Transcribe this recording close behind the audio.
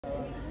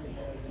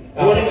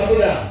Oli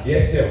musula.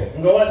 Yes sir.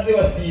 Nga wazze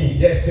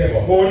wasiiri. Yes sir.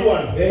 Oli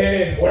wano.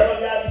 Olaba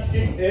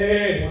byabisimu.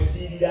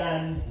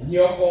 Osiirirani.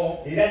 Nyoko.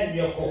 Era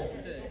nyoko.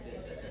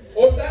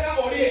 Osanga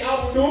oli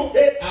abudu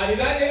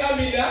aliranye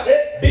Amina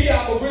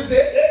biya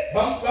muguze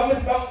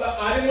bamusibamba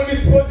ali mu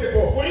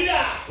disposable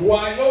kulira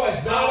wano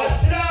wazaba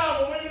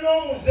abasiraamu mulina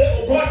omuze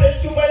okwata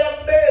ecyumba ya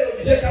mbeero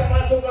giteeka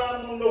maaso ga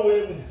mundo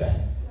weebuza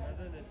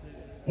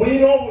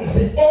mulina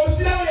omuze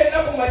omusiraamu yenna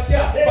ku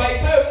makya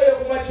bayisayo kuyo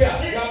ku makya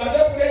ng'amaze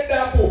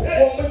okuleddako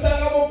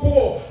omusanga mu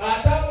kkubo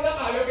atambula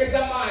ayogeza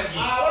maanyi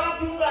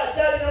abantu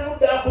ng'akyalina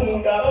muddaku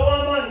munda abawa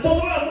amaanyi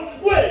tosobola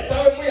mugwe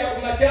sawe muya ku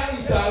makya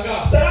musanga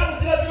salaamu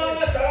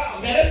zibazibanga salaamu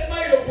ng'ane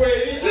simayiro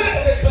kweri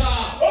aseka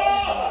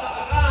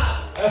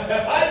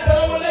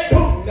assalamu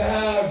alaikum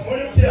naam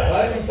muli mutya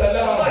alaikum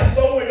salaam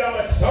somu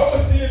egamba somu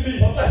simbi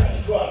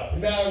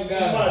naam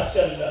naam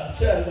mashallah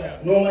inshallah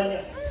nomanya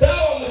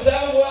sawa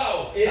musango wao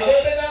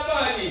abadde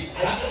n'amaanyi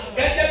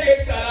gajja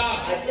gesala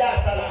ajja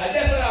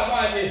sala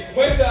amaanyi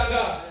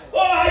mwesanga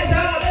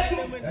assalamu alaikum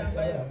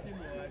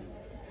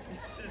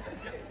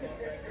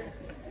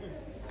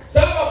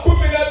sawa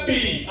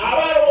 12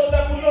 abalowooza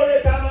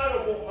kulyoleeta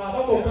amalogo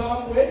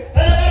abamukambwe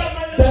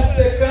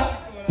taseka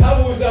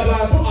tabuuza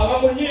abantu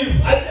abamunyiivu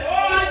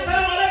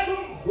assalamu alaikum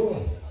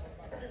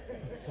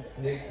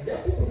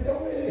jakukubira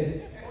bwerere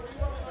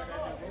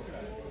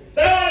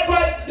salamu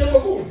alaikum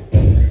jakokundi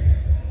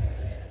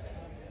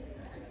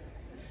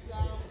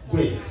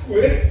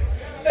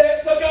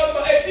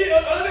bagamba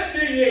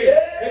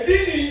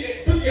eddiini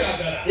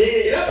tutyagala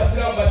era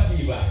abasiraamu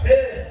basiiba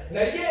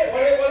naye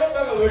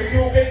walobanga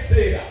bwelikyuka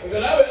ekiseera nga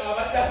nawe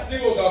abadde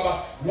asinga ogamba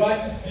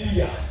lwaki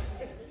siriya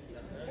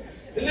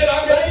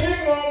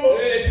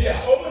etya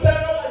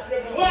omusanga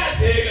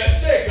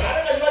gasheeka ate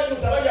nga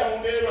kibakyusa bajja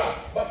mumbeerwa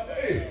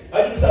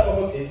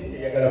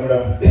ajusayagala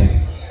mulamu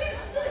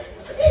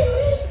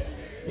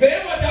naye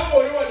batanga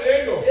oli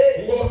waneeno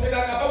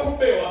ng'osekanga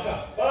bakubba ewaka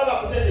baba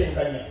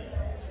bakutetenkanya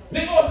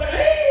naye oseka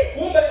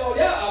kumbe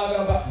olya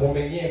abagamba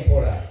mumenye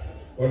empola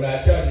ono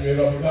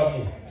akyanyumirwa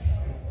mulamu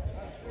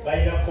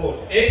balina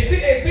kola ensi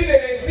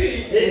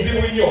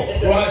nzibu nnyo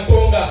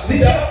lwansonga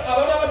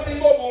abantu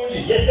abasinga obungi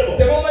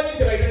temumanyi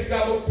nti balina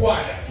ekigambo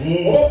okukwana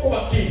oba okuba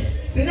kisi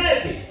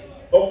sinaepe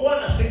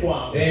okwana si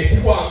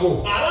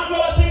kwangu abantu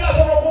abasinga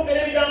asobola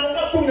okwogera ebigambo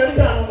nga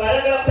 15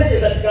 ng'ayagala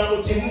kutegeeza kigambo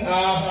kimu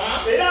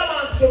era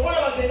abantu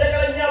tokolaba nti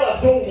njagala nnyo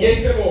abazungu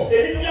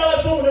ebintu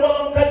by'abazungu ne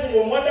baba mukazi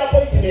ng'omuwadde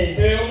appointment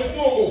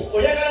omusungu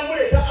oyagala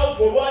muleeta out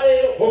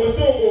olwaleero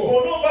omusungu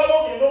onoovaba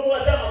ogenda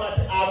omuwaza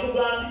amamati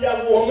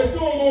akugambirawo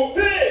omusungu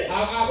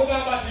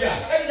akugamba atya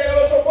kati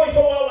njagala osooka oyita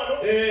owa wano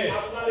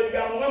akugamba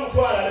ebigambo nga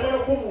mutwala alema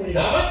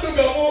n'okubuulira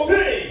abaddugavu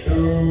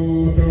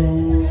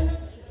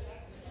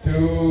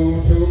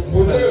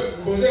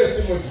mbuze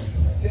esimuki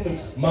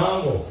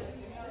mango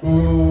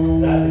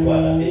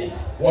zazikwata mezi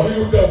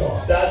waliruddama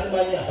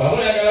zazimanya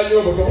abayagala nnyo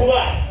obuto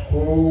kuba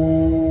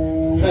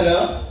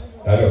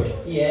hello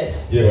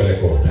yes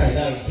yebaleko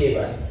kalinawe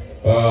kyebali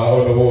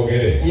ono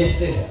boogere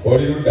yes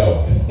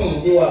oliruddawa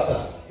ndi waka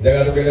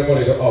njagala tugendeko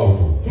leero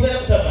autu tugenda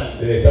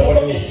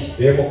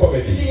kutabani mu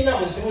komedi sirina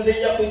buzibu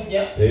zenja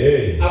kujja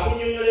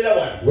akunyonyolera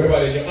wano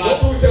webale nnyo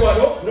atuuse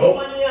wano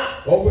nomanya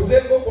oguze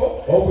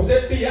enkoko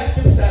oguze bbiya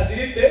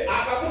kikusaaziridde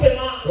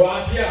akakutema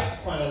twatya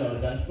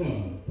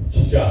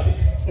kikyali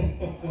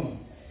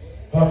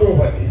ate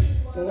obadde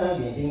ki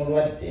nange ndi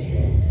mulwadde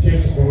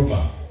kyekikuluma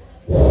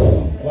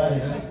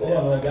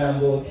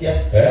wanogamba otya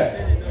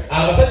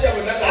abasajja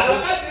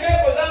abakazi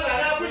bekozanga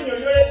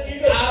anakunyonyola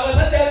ekintu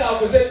abasajja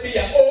gaguze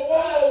bbiya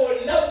oba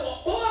wonna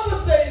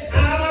obabusaisi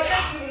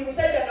amagazi buli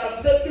musajja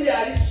gaguze bbiya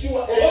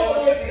alishuwa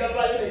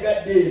obaoigavayo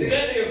negadde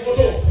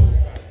enkoto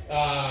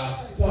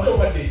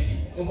obadde ki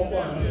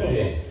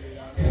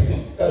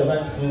kale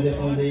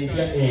bankifunzefunze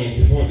etya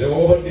kifunze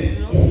obadde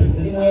ki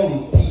ndi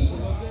mwemp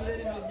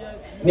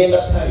member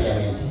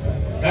parliament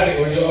kale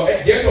oyo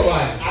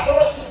gentleman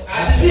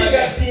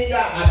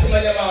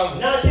atimanya mangu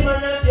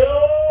nakimanya nti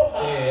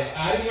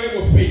ali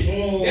mwemupi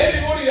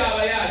ebibulira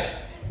abayale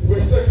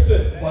wesekise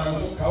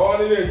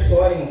kawalire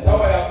ekitwali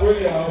musawa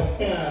yakweri awo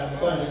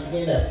mukwana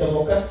kigenda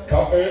soboka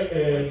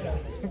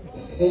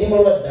ndi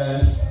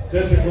mulwaddansi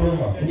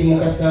tekikuluma ndi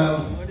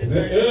mukasanvu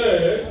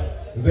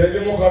nze ndi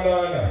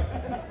mukanaana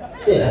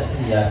era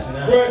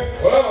siyasina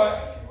olaba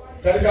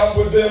kati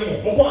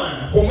kambuzeemu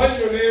mukwana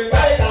kumannyo nemba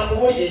kale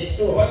kankubulira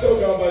ekituufu obadde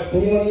ogamba ki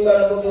ndi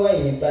mulimbalagoge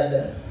wayini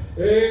badda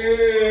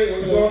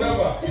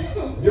zonaba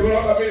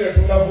ndibula kabiri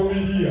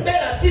tunavumilia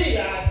era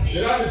serious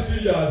era ni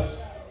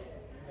serious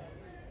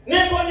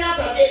nekonya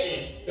kagere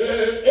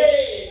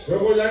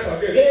wekonya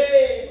kagere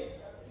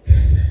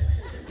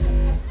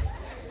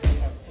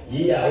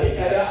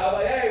kada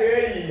abayaye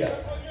beyiga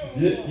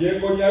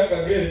yekonya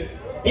kagere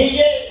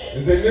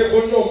nze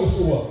nekonya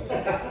omusuwa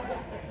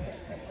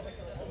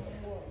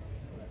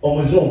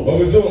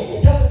omuzungu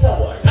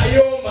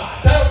tayomba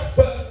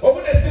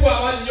obude siwa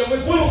amanyi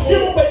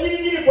omuzungu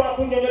kwenyirinyiri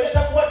kwakunyonyoleta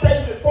kuba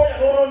tayime koya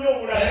n'ononya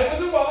omulala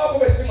omuzungu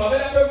abakuba essimu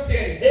abeera kwe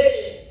muteni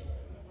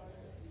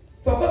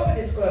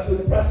fabapinisikola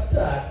tuli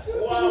prastar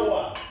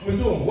wawa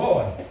muzungu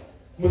wawa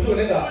Muzungu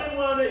nenda. Muri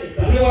mu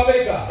Amerika. Muri mu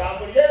Amerika.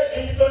 Kampulire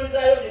engitoni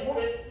zaayo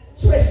gikube.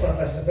 Space one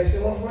person, space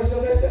one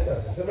person,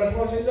 seven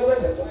person.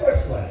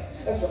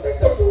 That's what they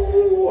talk to.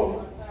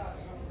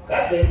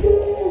 Kade.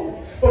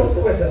 What is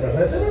the person?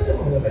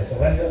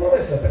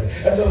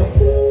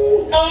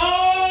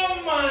 Oh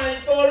my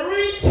God,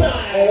 Richard.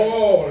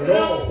 Oh,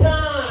 long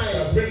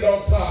time. It's been a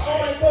long time. Oh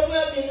my God, we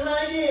have been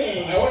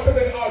hiding. I want to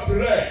take out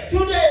today.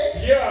 Today?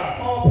 Yeah.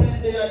 Oh,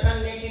 please, then I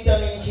can't make it.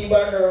 I'm in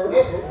Chibano.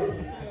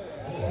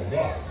 Oh my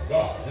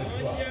God, this is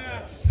right.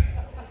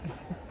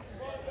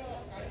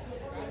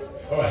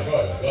 Oh my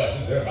God, this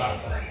is very bad.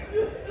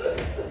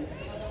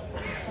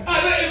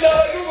 And then it's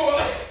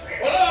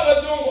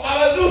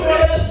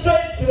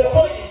Straight to the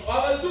point.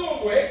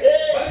 Abazungu,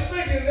 bali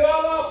straight ndio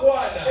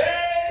abakwana.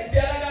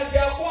 Itialaga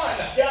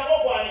kyakwana.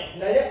 Kyamokwani.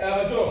 Naye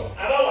abazungu.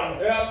 Abawano.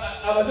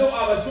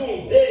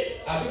 Abazungu.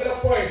 I took a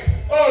point.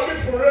 Oh, this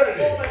for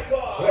ready. Oh my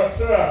God.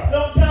 What's up?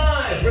 Long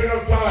time. It's been a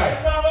long time.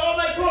 Oh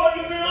my God,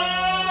 you've been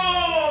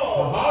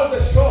on. How's the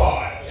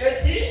short?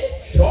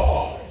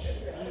 Short.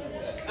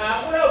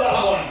 How's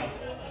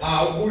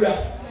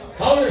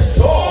the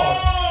short? Oh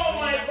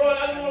my God,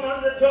 I'm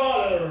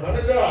 $100.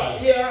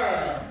 $100.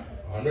 Yeah.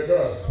 $100.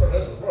 That's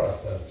the first.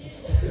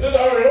 Is it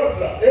already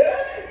what's up?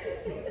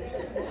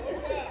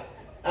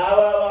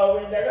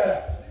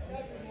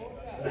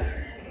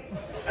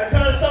 I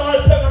can't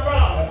someone turn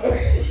around.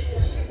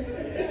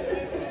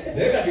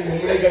 They got to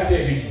make a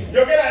change. You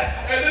get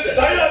that? I did it.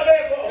 Are you a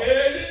vehicle?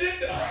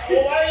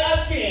 Well, Why are you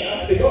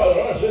asking? because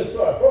I'm not sure it's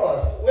so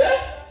fast. Where?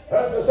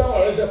 That's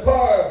someone, it's a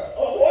car.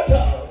 Oh,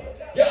 water.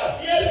 Yeah.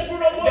 Yes,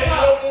 full of water.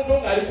 Power.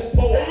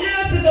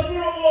 Yes, it's a full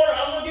of water.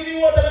 I'm going to give you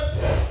water.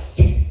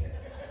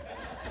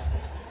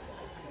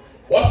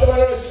 What's the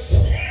matter?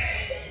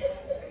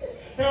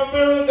 I'm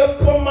building a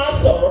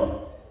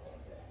muscle.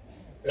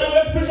 I'm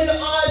going to put in the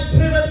ice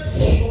cream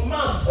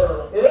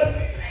muscle.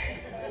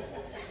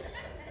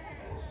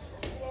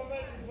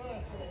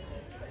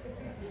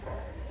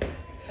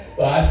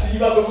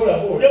 Asiba kumula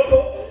bo.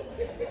 Yoko.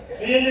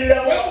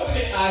 Yinjira Wewe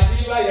ni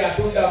asiba ya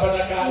kunda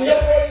banaka.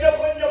 Yoko.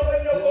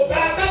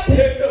 Kaka.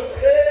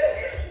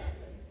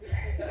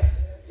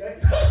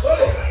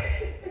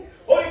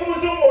 Oli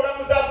kumuzungu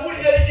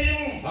olamuzabuli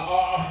yalimu.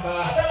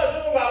 Ate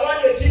abazungu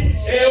bawanye ki?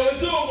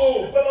 Muzungu.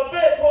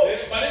 Babaveko.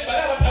 Bale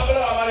batambula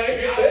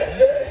babaleke.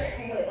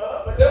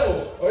 Sebo,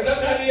 oyina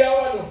kandi ya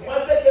wano.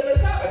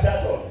 Masekemesa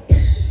akatatono.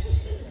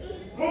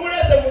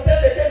 Mumulese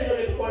mutendeke bino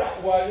bitukola.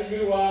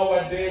 Wanyumiri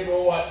wa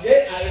deno wa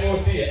ye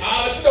alimosie.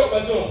 Tuko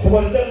kubazungu.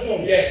 Tukozese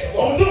muzungu. Yes.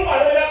 Omuzungu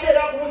alobera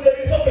kera kubuza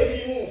ebisoke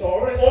birimu.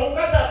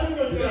 Omukazi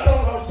akunnyonnyola.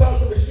 Some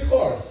of the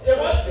shikors.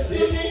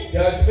 Excuse me?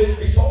 Yeah, it's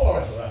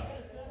shikors.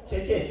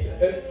 Cheche.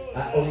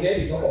 Oh,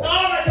 maybe so. Oh my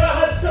God, I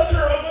have something.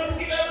 I'm going to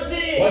give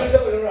everything. What is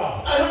up with the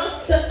rock? I want to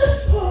set this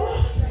for us.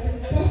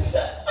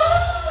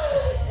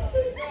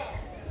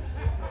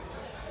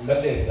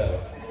 Mbadde nsaba.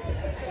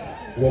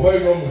 Woba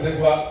olina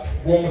omuzekwa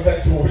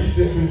gw'omusajja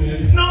obuyise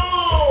embiri. No!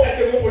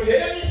 Ate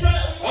mubulye.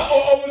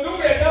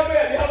 Omuzungu yagamba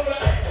yali habula.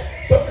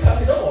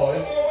 Sometimes it's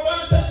always.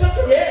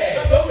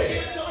 Yeah,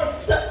 something.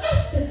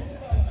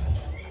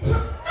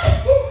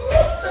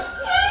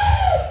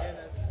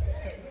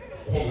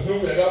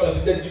 Omuzungu yagamba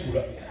sijja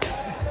jigula.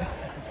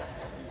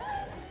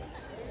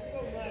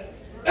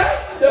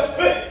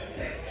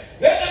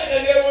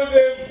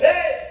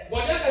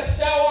 Bw'ataka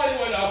kisaawa ali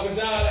wano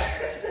akuzaala.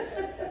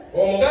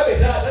 Omugabe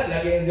taata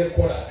nagenze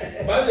kukola.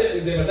 Maze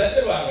nze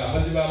bazadde bange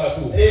amazima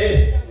amatuufu.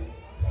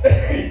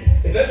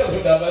 Era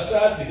Katonda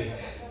abasaasire.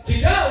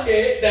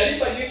 Kitange nali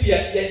manyi nti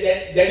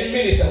yali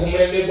minisita ku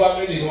mulembe gwa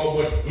Mary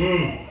Robert.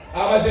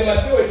 Amazima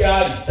si we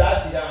kyali.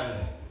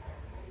 Saasiranze.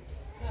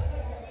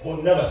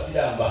 Bonna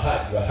basiraamu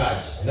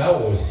bahaji.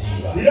 Naawe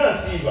osiiba. Era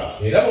nsiiba.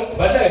 Era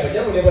bannaaye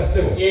bajja mu ne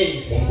bassebo.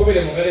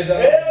 Omukubire mu ngalo eza.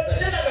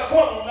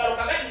 Gakuwa mu ngalo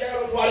kakati njagala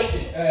otwale ki?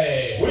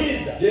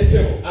 Buliza.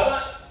 Yesebo.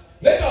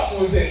 Naye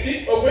kamuuze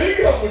nti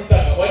okuyingira mu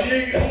ttaka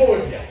waliyingiramu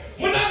otya?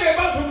 Munnange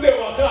mba ntudde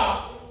waka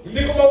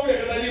ndi ku mawulire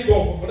gataliiko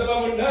ofunaba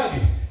munnange.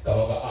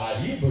 Kabaka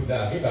ali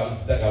munnange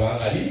ng'amusiza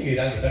kabanga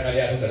aliyingira ng'ettaka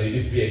ly'atonda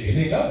liri feeke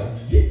naye ng'aba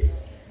ye.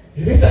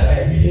 Era ettaka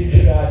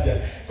yaliyingira atya?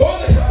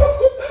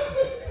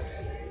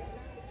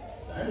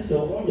 Andise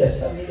okunja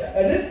samira.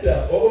 Nedda.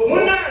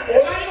 Munnange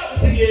olali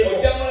bakusigeeko.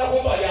 Ojjamala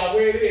kumbali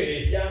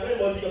abwereere. Jambe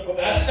moziyoko.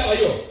 Ate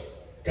nabayo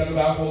kano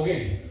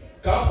bankwogere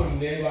kampuni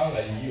nebanga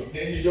yiyo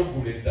nenjijo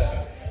okugula ettaka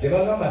ne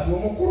bagamba nti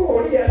omukulu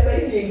oli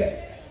yasayininga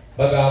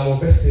bagamba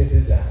ompe ssente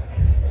zange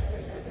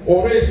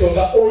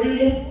olw'ensonga oli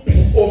mubbi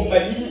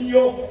omanyi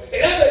nnyo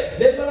era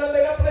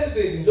nembalambera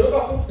pulezidenti nsobola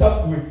kutta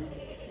ggwe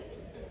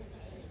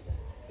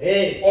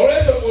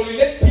olw'ensonga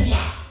olina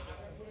ettima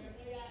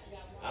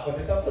ako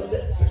tekakoze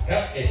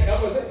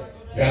tekakoze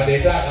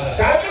gandeeta akalala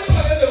kaabeko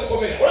bageze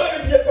mukomera olaba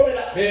ebintu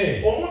byekomera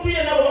omuntu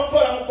yenna bwe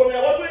bakutwala mukomera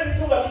waliwo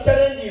ebituba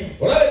bichallengive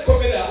olaba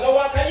ekkomera nga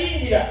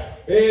wakayingira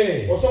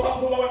osooka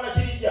kuluma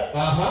wannakirijja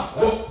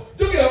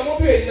jukira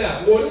omuntu yenna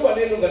ng'oli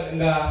waneeno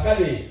nga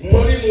kale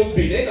toli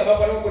mubbi naye nga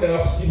bakola okuda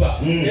bakusiba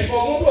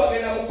omuntu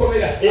agenda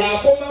mukomera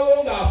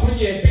akomawo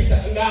ng'afunye empisa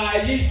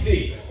ng'ayise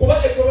kuba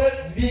ekola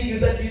diigi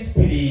za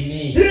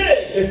disipulini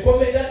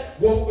ekomera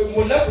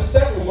munaku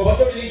ssatu nga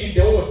bato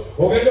biyigidde woti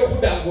ogenda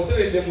okudanga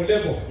oteredde mu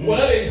levo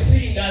ng'olaba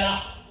ensindala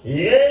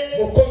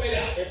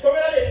mukomera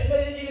ekkomera lyebintu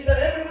ebiyigiriza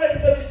naye mulimu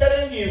ebintu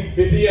ebichallenjivu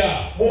bitiya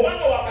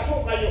bw'obanga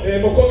wakatuukayo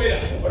mukomera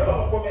olaba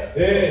mukomera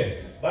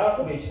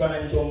baakuba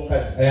ekifaananyi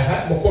ky'omukazi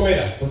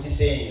mukomera ku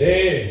kisenge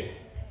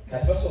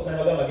kati basooka ne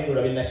bagamba genda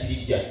olabe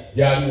nakirijja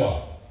yaliwa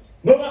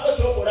n'obaako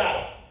kyokola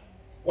awo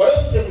wali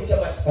osuse ku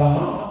kyabati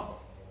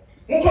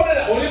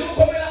mukomera oli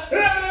mukomera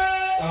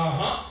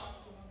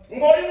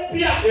ng'oli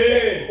mupya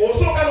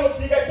osooka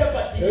n'osiiga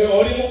kyapati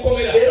oli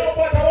mukomera era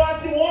okwata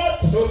wansi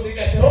woti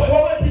n'osiiga kyapati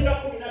okuba empinga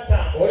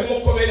 15 oli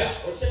mukomera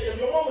okitegere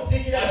buli omu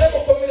omusiigira ate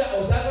mukomera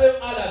osangayo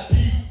RP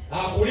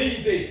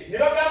akuliize ne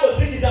bagamba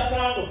ozigiza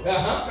kando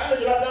kando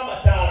gye bagamba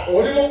taala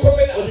oli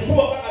mukomera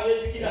ogivuba paka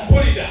lwezikira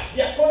mpulira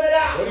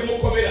byakomera oli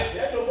mukomera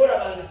era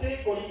kyogolaba nze siri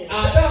kolimi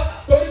ata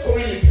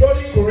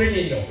toli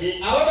kurimino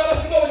abantu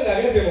abasinga buli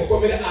ng'agenze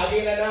mukomera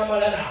agenda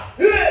n'amalala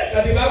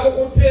kati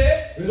bakukutte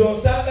nze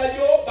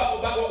osangayo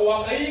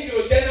wakayingira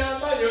ojja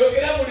n'amaanyi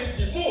oyogera buli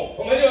kimu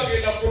omanyi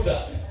bagenda kukuta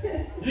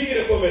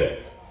yingire komera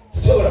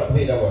sisobola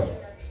kubeera wano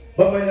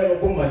bamanyira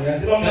n'okumanya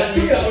nze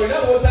bamanyira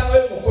olina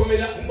b'osangayo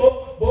mukomera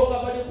boga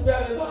bali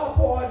kubyale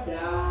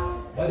baapoda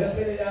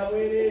bagaferera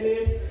bwerere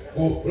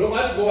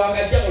olwomati gwe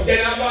wakajja ojja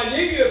n'amaanyi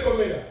yingire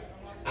komera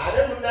ate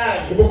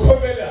munaanyi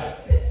mukomera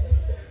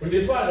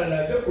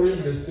ndifaanana nze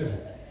kulimira essimu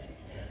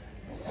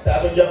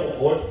saakojja ku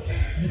kooti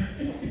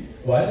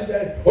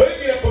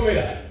oyingire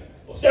komera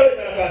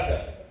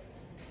ositawekalakasa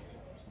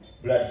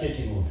bulati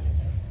kyekirundu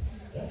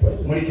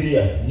muli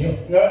kiriya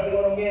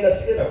ngaazibona mugenda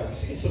sigenda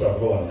kusikisobola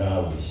kuba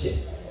wannaawe isye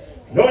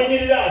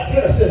noyimirira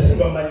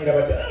sigenda bamanyira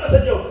batya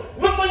abasajja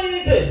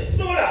bamanyize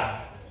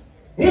sobola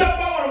nga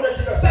bawano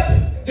mudakika satu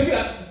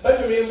jukira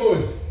bajumya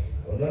emboozi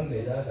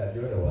ononera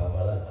akajona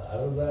wamalala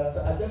alozata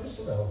ajja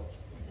kusulawo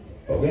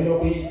ogenda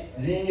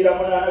okuzingira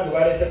munaana gwe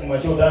balese ku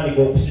makya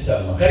otandika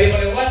okusitama kalima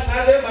ne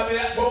wasanze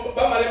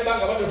bamala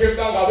ebbanga badoka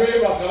ebbanga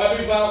beebaka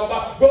babivaako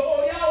gwe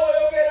oliawo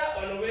oyogera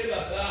bano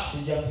beebaka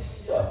sijja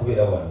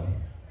kubeera wano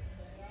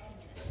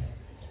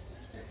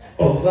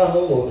ovaamu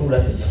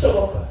ng'otuula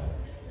sikisoboka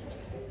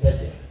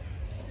sajja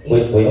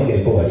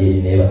weyongereko wali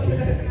eri neebake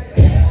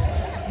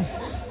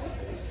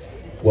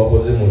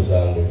wakoze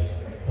musango ki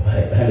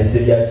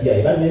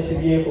banesibyakiyaye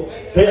banesibyeko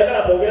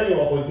toyagala kwogera bye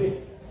wakoze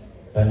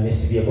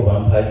banesibyeko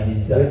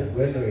bampaliriza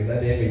gweno ina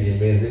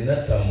n'emirimu enze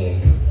natta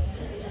muntu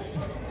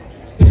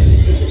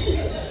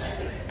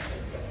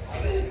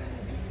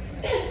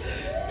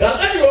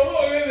kakati oba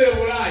ogeze e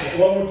Bulaaya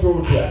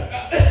wamutuutya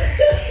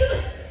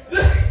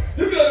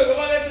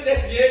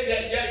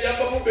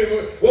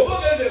oba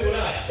ogeze e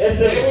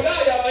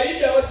Bulaaya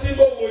abayimbi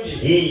abasinga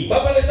obungi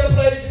baba ne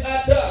surprise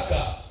attack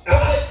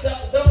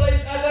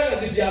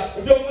zitya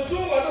nti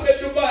omuzungu atuka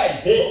e Dubai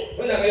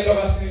onakayimba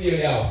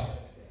basiriyoni awo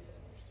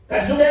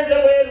kati tugenze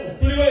bweru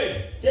tuli weru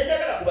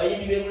kyenjagala ku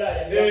bayimbi b'e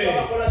Bulaaya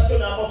bakola so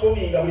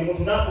n'amafominga buli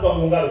muntu n'akuba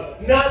mu ngalo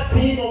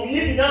n'asiima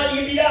omuyimbi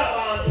n'ayimbira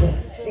abantu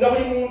nga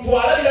buli muntu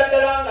alabira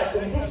ddala nga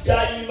omutuufu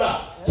kyayimba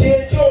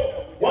kyekyo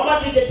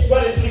wamati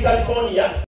kyekitwale tuli California